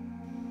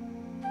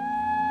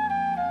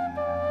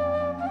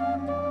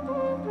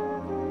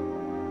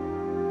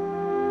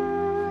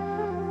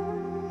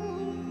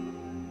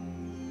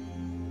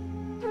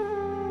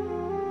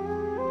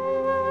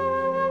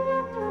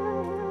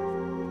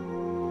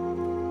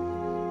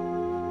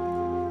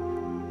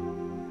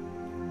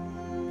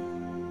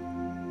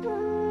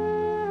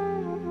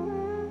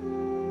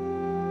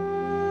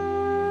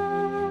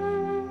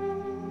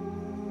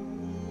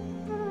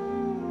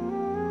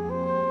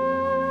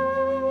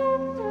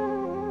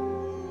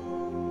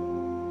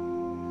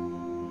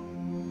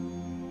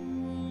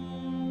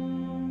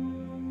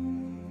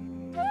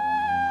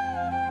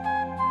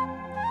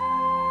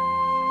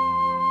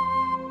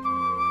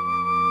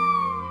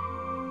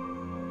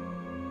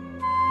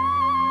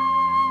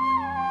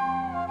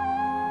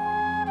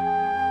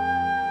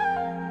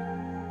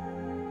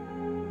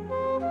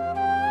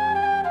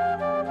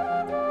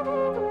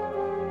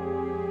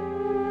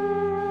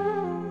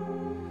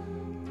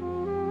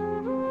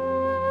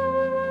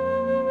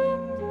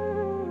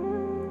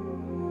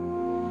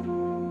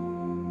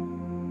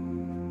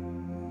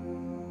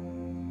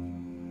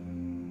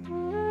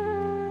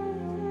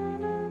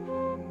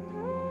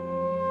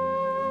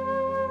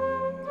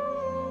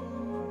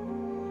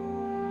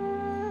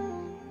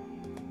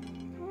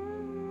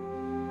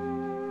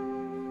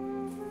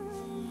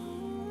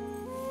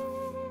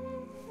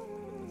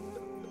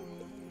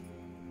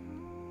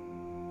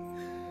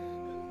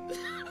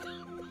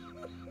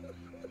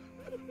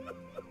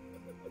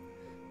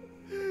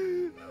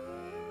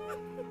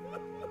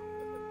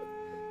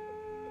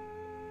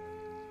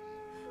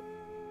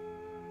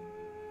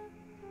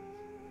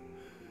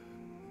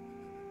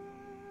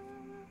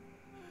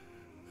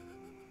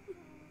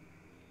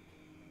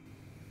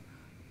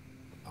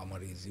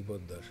 আমার এই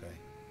জীবদ্দশায়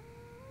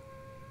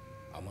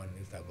আমার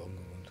নেতা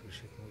বঙ্গবন্ধু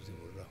শেখ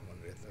মুজিবুর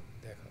রহমানের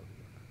দেখা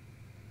হইল না।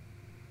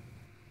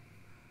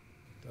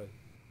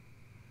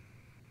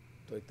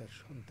 তাই তার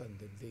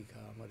সন্তানদের দেখা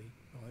আমার এই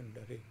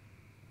নয়নডারে,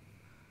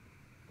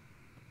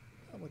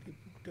 আমার এই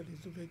বুকটারে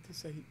জুড়াইতে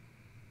চাই।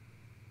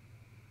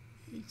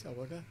 এই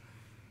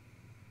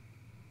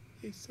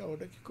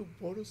চাওয়াটা কি খুব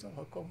বড়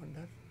চাওয়া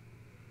কমান্ডার?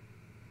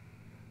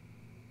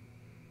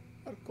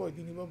 আর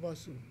কয়দিনই বা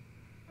বাঁচুন?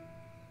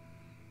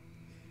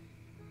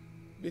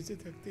 বেঁচে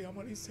থাকতে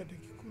আমার ইচ্ছাটা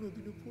কি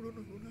কোনোদিনও পূরণ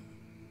হলো না?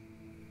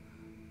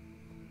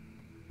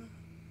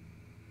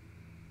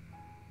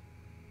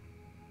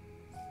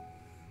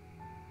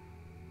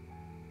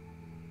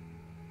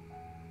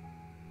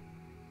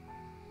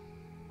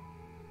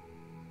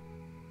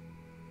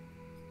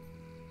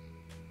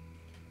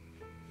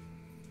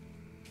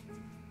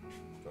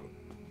 চলো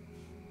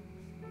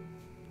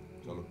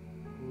চলো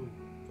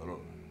চলো,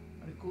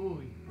 আরে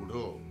কই?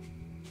 উঠো,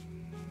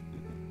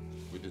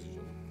 বুঝতেছি।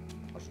 চলো,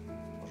 আসো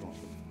আসো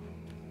আসো।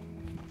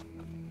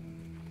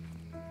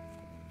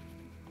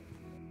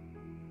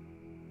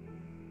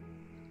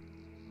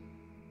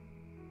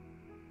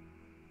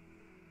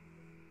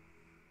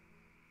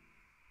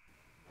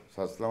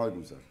 স্যার, আসসালামু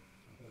আলাইকুম স্যার।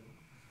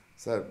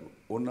 স্যার,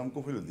 ওর নাম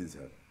কফিলুদ্দিন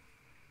স্যার,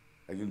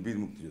 একজন বীর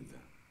মুক্তিযোদ্ধা।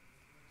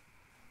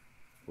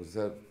 ও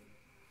স্যার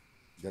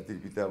জাতির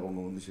পিতা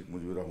বঙ্গবন্ধু শেখ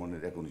মুজিবুর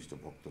রহমানের একনিষ্ঠ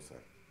ভক্ত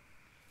স্যার।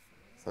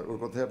 স্যার, ওর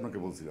কথাই আপনাকে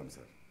বলছিলাম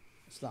স্যার।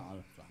 আসসালামু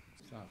আলাইকুম।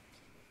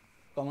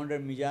 কমান্ডার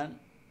মিজান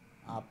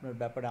আপনার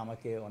ব্যাপারে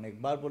আমাকে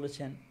অনেকবার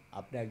বলেছেন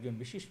আপনি একজন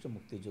বিশিষ্ট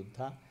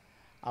মুক্তিযোদ্ধা।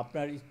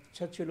 আপনার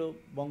ইচ্ছা ছিল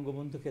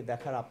বঙ্গবন্ধুকে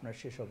দেখার, আপনার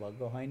সে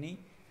সৌভাগ্য হয়নি।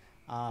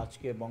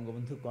 আজকে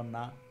বঙ্গবন্ধু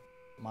কন্যা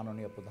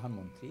মাননীয়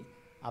প্রধানমন্ত্রী,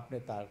 আপনি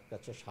তার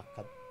কাছে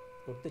সাক্ষাৎ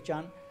করতে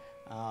চান।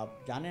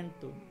 জানেন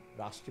তো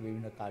রাষ্ট্রে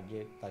বিভিন্ন কাজে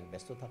তাকে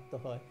ব্যস্ত থাকতে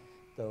হয়,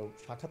 তো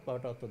সাক্ষাৎ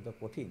পাওয়াটা অত্যন্ত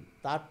কঠিন।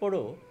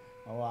 তারপরেও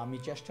আমি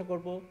চেষ্টা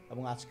করব,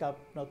 এবং আজকে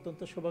আপনি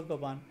অত্যন্ত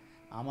সৌভাগ্যবান।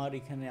 আমার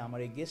এখানে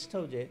আমার এই গেস্ট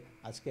হাউসে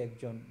আজকে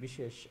একজন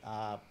বিশেষ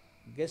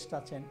গেস্ট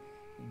আছেন,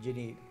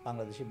 যিনি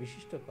বাংলাদেশের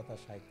বিশিষ্ট কথা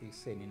সাহিত্যিক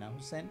সেলিনা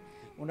হোসেন।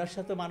 ওনার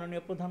সাথে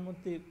মাননীয়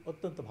প্রধানমন্ত্রীর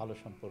অত্যন্ত ভালো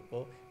সম্পর্ক,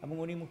 এবং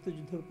উনি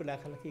মুক্তিযুদ্ধের উপর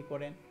লেখালেখি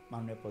করেন,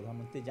 মাননীয়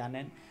প্রধানমন্ত্রী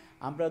জানেন।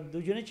 আমরা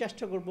দুজনেই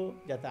চেষ্টা করব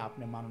যাতে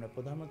আপনি মাননীয়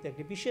প্রধানমন্ত্রী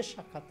একটি বিশেষ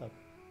সাক্ষাৎ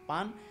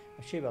পান,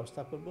 সেই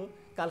ব্যবস্থা করব।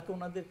 কালকে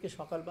ওনাদেরকে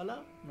সকালবেলা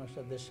ওনার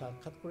সাথে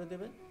সাক্ষাৎ করে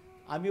দেবেন।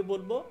 আমিও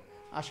বলবো,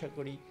 আশা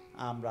করি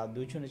আমরা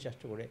দুজনে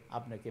চেষ্টা করে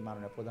আপনাকে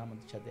মাননীয়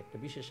প্রধানমন্ত্রীর সাথে একটা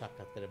বিশেষ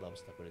সাক্ষাৎকারের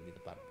ব্যবস্থা করে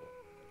দিতে পারবো।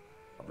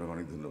 আপনাকে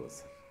অনেক ধন্যবাদ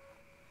স্যার,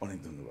 অনেক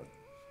ধন্যবাদ।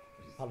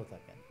 ভালো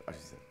থাকেন।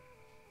 আসি স্যার,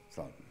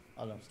 সালাম।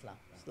 ওয়ালাইকুম আসসালাম।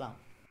 আসসালাম।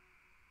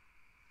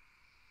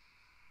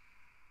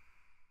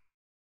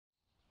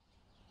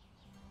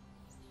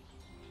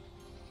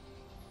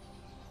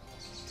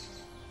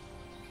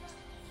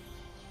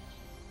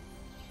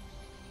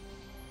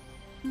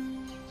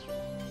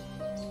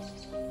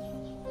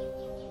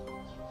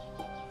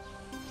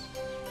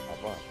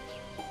 আপা,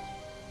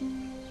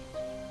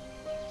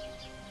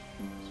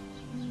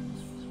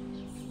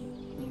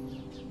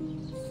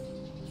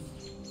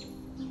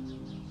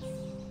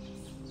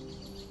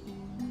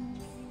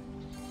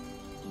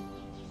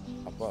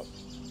 আপা,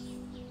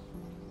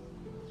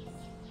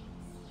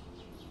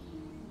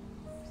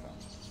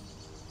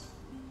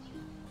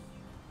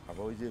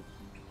 আপা ওই যে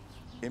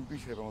এমপি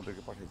সাহেব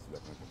আমাদেরকে পাঠিয়েছিল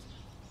আপনার কাছে।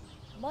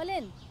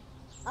 বলেন,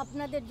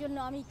 আপনাদের জন্য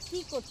আমি কি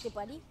করতে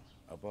পারি?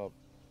 আপা,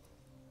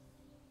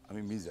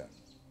 আমি মিজান,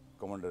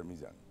 কমান্ডার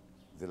মিজান,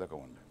 জেলা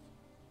কমান্ডার।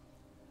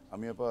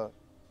 আমি আপা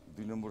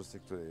 2 নম্বর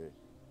সেক্টরে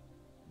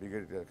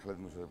ব্রিগেডিয়ার খালেদ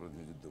মোশাররফের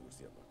অধীনে যুদ্ধ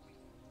করছি আপা।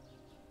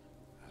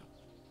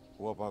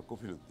 ও আপা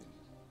কফিলুদ্দিন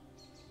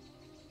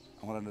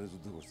আমার আন্ডারে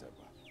যুদ্ধ করছে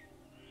আপা।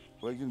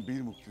 ও একজন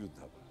বীর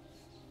মুক্তিযোদ্ধা আপা।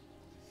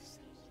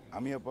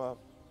 আমি আপা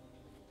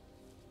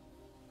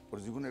ওর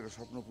জীবনে একটা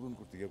স্বপ্ন পূরণ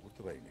করতে গিয়ে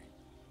করতে পারি নাই।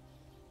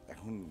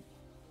 এখন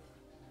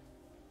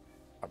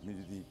আপনি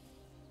যদি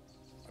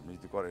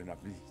করেন,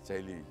 আপনি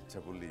চাইলে, ইচ্ছা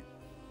করলেই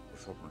ওর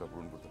স্বপ্নটা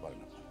পূরণ করতে পারেন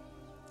আপা।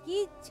 কি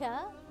ইচ্ছা?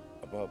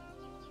 আপা,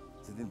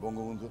 সেদিন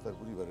বঙ্গবন্ধু তার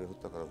পরিবারের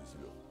হত্যা করা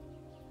হয়েছিল,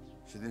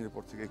 সেদিনের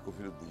পর থেকে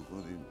কফিলুদ্দিন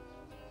কোনোদিন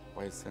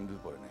পায়ের স্যান্ডেল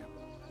পরে নাই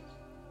আপা।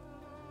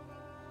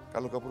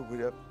 কালো কাপড়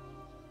পরিয়া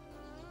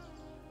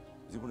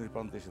জীবনের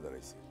প্রান্তে এসে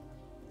দাঁড়াইছে।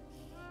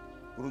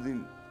 কোনোদিন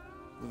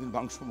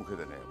মাংস মুখে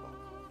দেয় নাই আপা।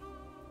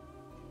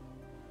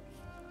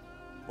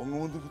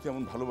 বঙ্গবন্ধুর প্রতি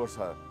এমন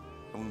ভালোবাসা,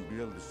 এমন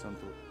বিরল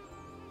দৃষ্টান্ত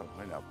আর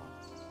হয় না আপা।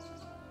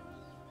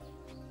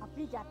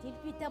 আপনি জাতির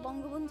পিতা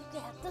বঙ্গবন্ধুকে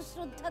এত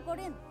শ্রদ্ধা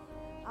করেন,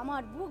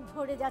 আমার বুক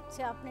ভরে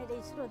যাচ্ছে আপনার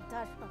এই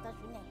শ্রদ্ধার কথা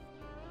শুনে।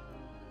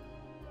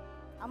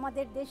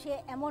 আমাদের দেশে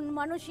এমন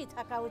মানুষই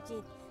থাকা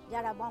উচিত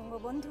যারা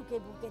বঙ্গবন্ধুকে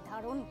বুকে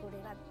ধারণ করে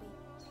রাখবে।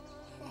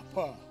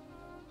 আপা,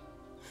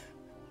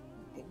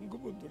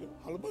 বঙ্গবন্ধুরে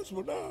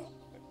ভালোবাসবো না,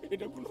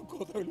 এটা কোনো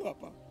কথা হইলো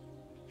আপা?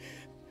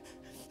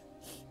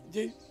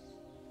 যে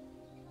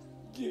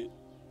যে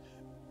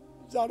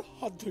যার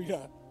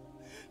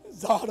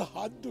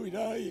হাত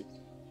ধইরা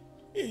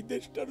এই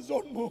দেশটার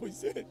জন্ম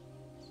হয়েছে,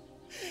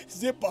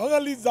 যে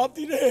বাঙালি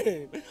জাতিরে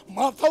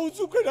মাথা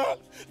উঁচু করে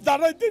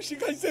দাঁড়াইতে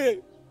শিখাইছে,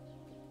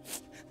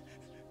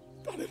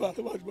 তারে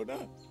ভালোবাসবো না?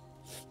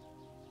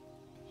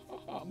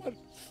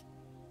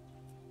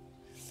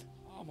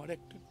 আমার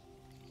একটা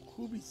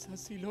খুব ইচ্ছা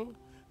ছিল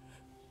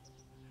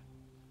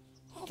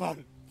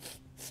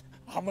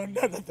আমার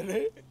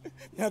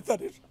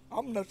নেতারে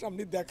আপনার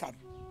সামনে দেখার,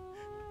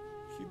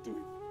 কিন্তু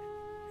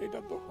এটা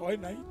তো হয়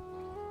নাই।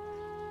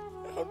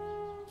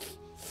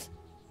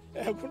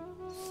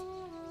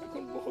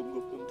 এখন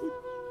বঙ্গবন্ধুর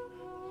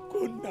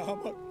কন্যা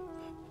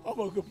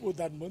আমাকে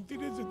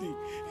প্রধানমন্ত্রীরে যদি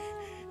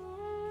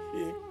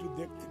একটু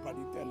দেখতে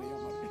পারি, তাহলে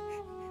আমার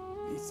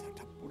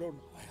ইচ্ছাটা পূরণ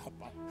হয়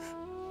আপা।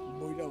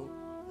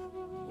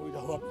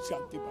 বইরাও আমি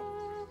শান্তি পাবো।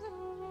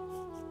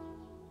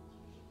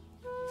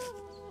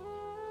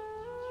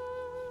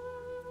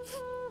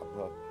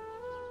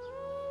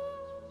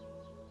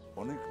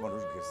 অনেক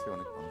মানুষ গেছে,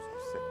 অনেক মানুষ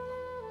আসছে,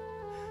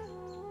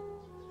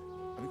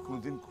 আমি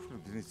কোনোদিন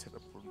কফিলুদ্দিনের ইচ্ছাটা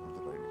পূরণ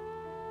করতে পারিনি,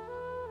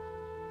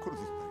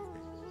 কোনোদিন পারিনি।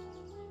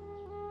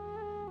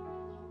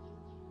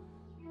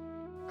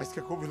 আজকে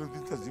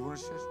কফিলুদ্দিন তার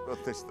জীবনের শেষ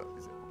প্রার্থনা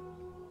দাঁড়িয়েছে,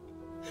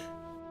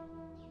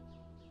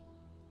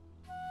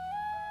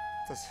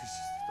 তার শেষ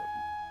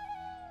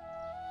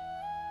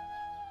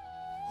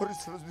ওর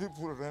ইচ্ছাটা যদি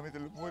পূরণ হয়, আমি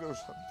তাহলে মরেও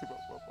শান্তি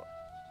পাবো বাবা।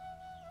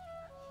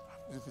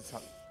 আপনি যদি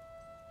চান।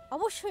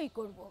 অবশ্যই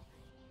করব।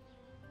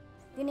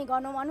 তিনি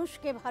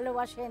গণমানুষকে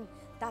ভালোবাসেন,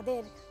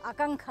 তাদের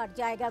আকাঙ্ক্ষার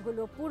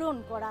জায়গাগুলো পূরণ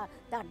করা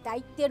তার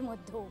দায়িত্বের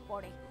মধ্যেও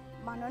পড়ে।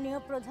 মাননীয়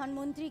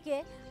প্রধানমন্ত্রীকে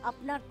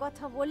আপনার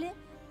কথা বলে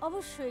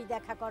অবশ্যই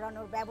দেখা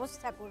করানোর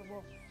ব্যবস্থা করব।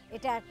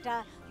 এটা একটা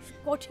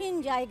কঠিন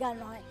জায়গা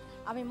নয়।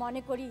 আমি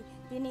মনে করি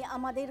তিনি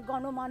আমাদের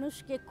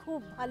গণমানুষকে খুব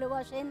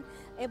ভালোবাসেন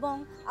এবং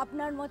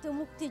আপনার মতো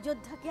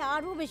মুক্তিযোদ্ধাকে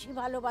আরও বেশি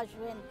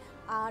ভালোবাসবেন।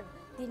 আর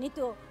তিনি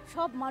তো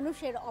সব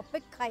মানুষের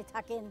অপেক্ষায়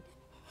থাকেন।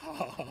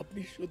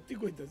 আপনি সত্যি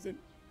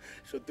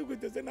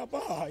কইতেছেন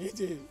আপা।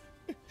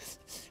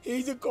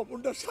 এই যে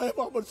কমান্ডার সাহেব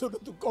আমার জন্য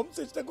তো কম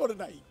চেষ্টা করে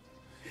নাই,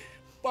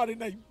 পারে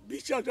নাই,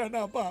 বিশ্বাস হয় না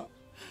আপা।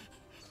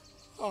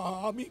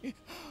 আমি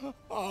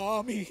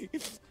আমি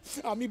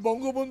আমি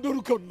বঙ্গবন্ধুর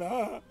কন্যা,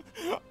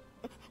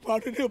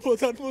 মাননীয়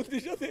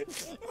প্রধানমন্ত্রীর সাথে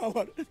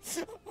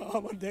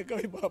আমার দেখা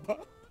হয় বাবা।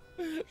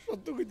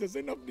 সত্য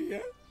কইতেছেন আপনি?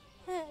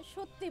 হ্যাঁ,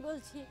 সত্যি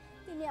বলছি,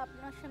 তিনি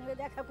আপনার সঙ্গে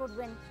দেখা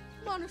করবেন।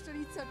 মানুষটার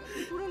ইচ্ছাটা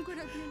পূরণ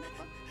করে দিন।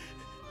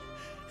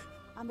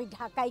 আমি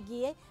ঢাকায়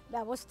গিয়ে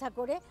ব্যবস্থা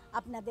করে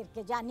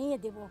আপনাদেরকে জানিয়ে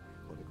দেব।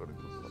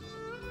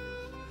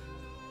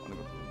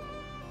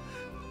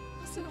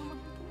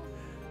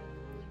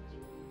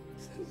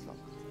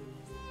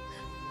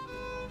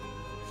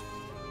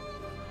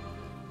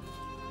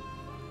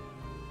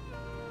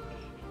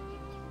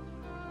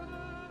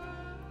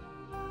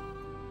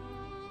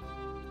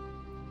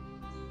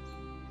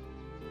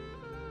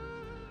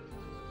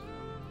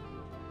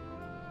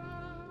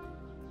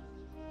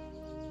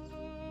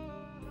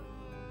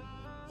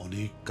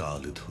 অনেক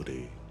কাল ধরে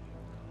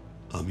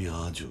আমি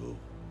আজও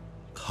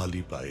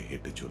খালি পায়ে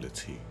হেঁটে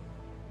চলেছি।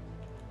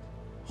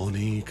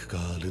 অনেক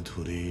কাল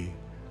ধরে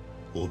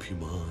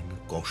অভিমান,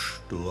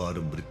 কষ্ট আর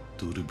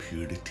মৃত্যুর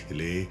ভিড়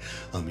ঠেলে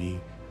আমি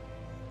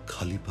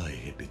খালি পায়ে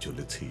হেঁটে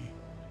চলেছি।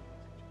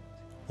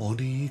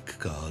 অনেক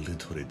কাল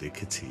ধরে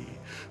দেখেছি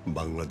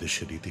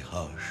বাংলাদেশের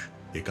ইতিহাস,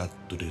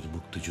 ৭১-এর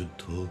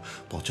মুক্তিযুদ্ধ,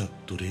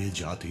 ৭৫-এ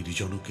জাতির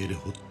জনকের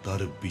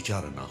হত্যার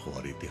বিচার না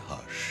হওয়ার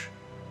ইতিহাস।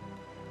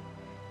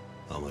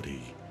 আমার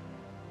এই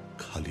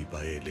খালি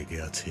পায়ে লেগে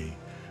আছে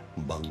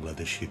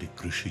বাংলাদেশের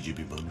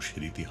কৃষিজীবী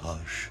মানুষের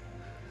ইতিহাস।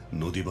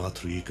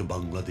 নদীমাতৃক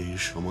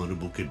বাংলাদেশ আমার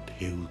বুকে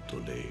ঢেউ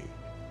তোলে।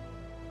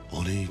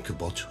 অনেক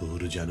বছর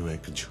যেন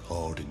এক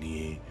ঝড়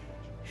নিয়ে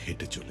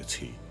হেঁটে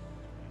চলেছি।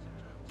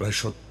 প্রায়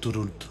 ৭০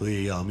 ঊর্ধ্বে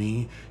আমি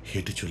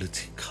হেঁটে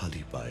চলেছি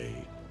খালি পায়ে,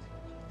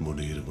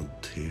 মনের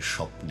মধ্যে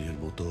স্বপ্নের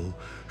মতো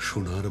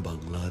সোনার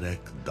বাংলার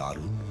এক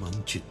দারুণ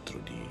মানচিত্র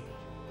নিয়ে।